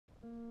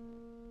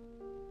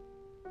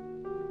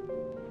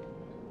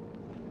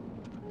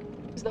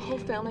Is the whole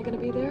family gonna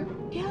be there?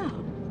 Yeah.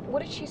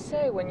 What did she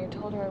say when you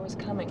told her I was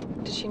coming?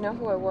 Did she know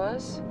who I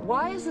was?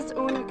 Why is this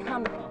Oona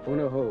coming?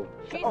 Oona who?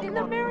 She's in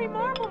the Mary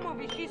Marble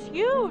movie. She's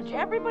huge.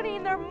 Everybody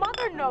and their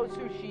mother knows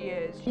who she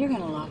is. You're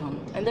gonna love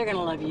them, and they're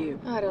gonna love you.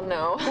 I don't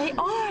know. They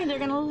are, and they're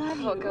gonna love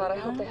you. Oh, God, I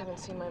hope they haven't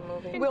seen my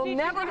movie. We'll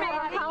never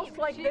have a house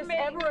like this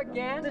ever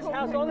again.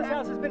 All this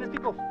house has been is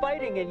people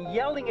fighting and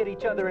yelling at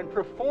each other and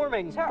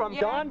performing from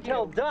dawn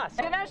till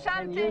dusk. You know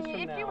something?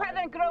 If you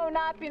hadn't grown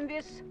up in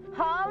this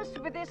house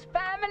with this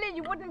family,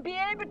 you wouldn't be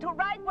able to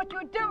write what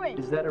you're doing.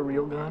 Is that a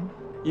real gun?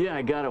 Yeah,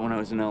 I got it when I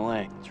was in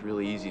L.A. It's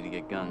really easy to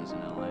get guns in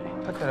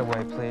L.A. Put that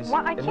away, please.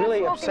 Well, I it can't really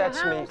smoke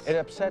upsets in the me. house. It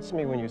upsets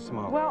me when you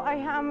smoke. Well,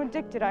 I'm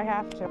addicted. I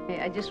have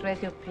to. I just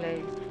read your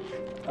play.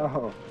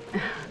 Oh,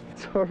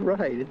 it's all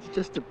right. It's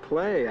just a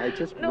play. I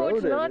just No, wrote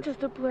it's it. not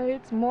just a play.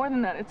 It's more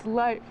than that. It's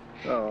life.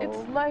 Oh.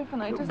 It's life,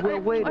 and I just, Well,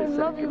 wait a I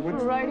love you second.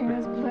 for writing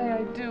this play.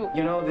 I do.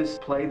 You know this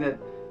play that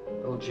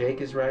little Jake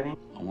is writing?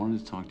 I wanted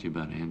to talk to you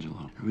about Angelo.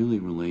 I really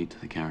relate to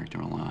the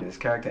character a lot. This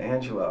character,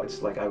 Angelo,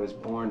 it's like I was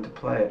born to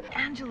play it.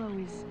 Angelo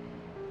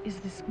is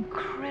this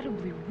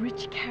incredibly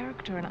rich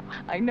character, and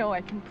I know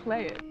I can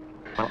play it.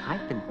 Well,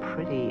 I've been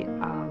pretty,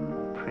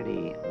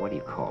 what do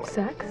you call it?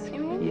 Sex,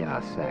 you mean? Yeah,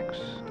 sex.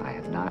 I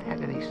have not had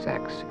any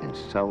sex in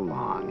so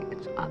long.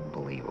 It's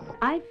unbelievable.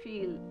 I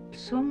feel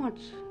so much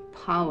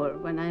power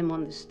when I'm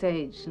on the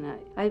stage, and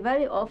I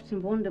very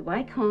often wonder,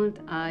 why can't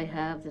I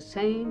have the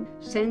same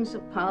sense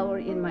of power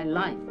in my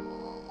life?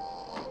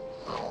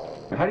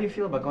 How do you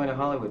feel about going to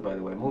Hollywood, by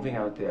the way, moving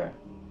out there?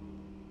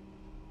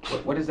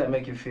 What does that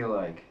make you feel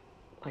like?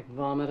 Like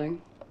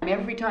vomiting.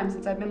 Every time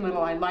since I've been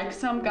little, I like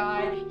some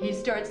guy, he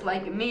starts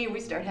liking me, we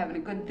start having a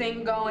good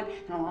thing going,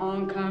 and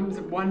along comes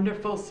a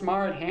wonderful,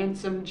 smart,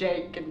 handsome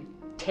Jake and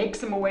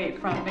takes him away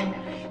from me,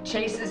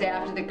 chases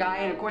after the guy,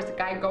 and of course the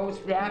guy goes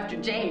after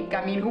Jake.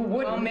 I mean, who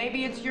wouldn't? Well,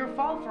 maybe it's your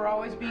fault for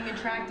always being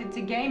attracted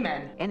to gay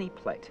men. Any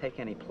play, take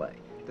any play.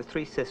 The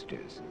Three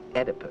Sisters,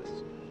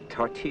 Oedipus,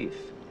 Tartuffe,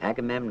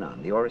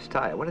 Agamemnon, the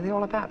Oresteia. What are they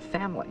all about?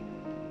 Family.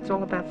 It's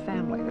all about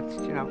family. That's,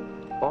 you know,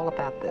 all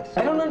about this.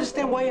 I don't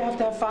understand why you have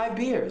to have 5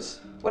 beers.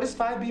 What is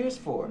 5 beers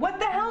for? What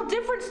the hell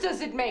difference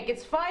does it make?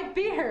 It's 5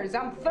 beers.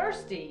 I'm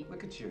thirsty.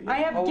 Look at you. I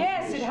have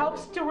gas. It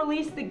helps to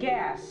release the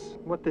gas.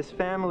 What this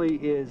family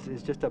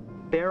is just a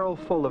barrel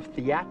full of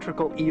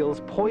theatrical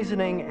eels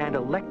poisoning and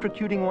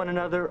electrocuting one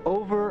another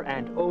over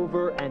and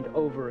over and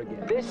over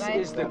again. This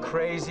is the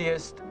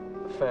craziest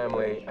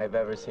family I've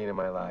ever seen in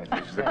my life.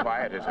 It's the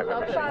quietest I've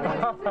ever seen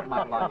in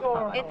my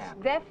life. It's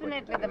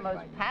definitely the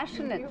most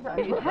passionate.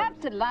 You have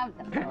to love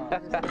them.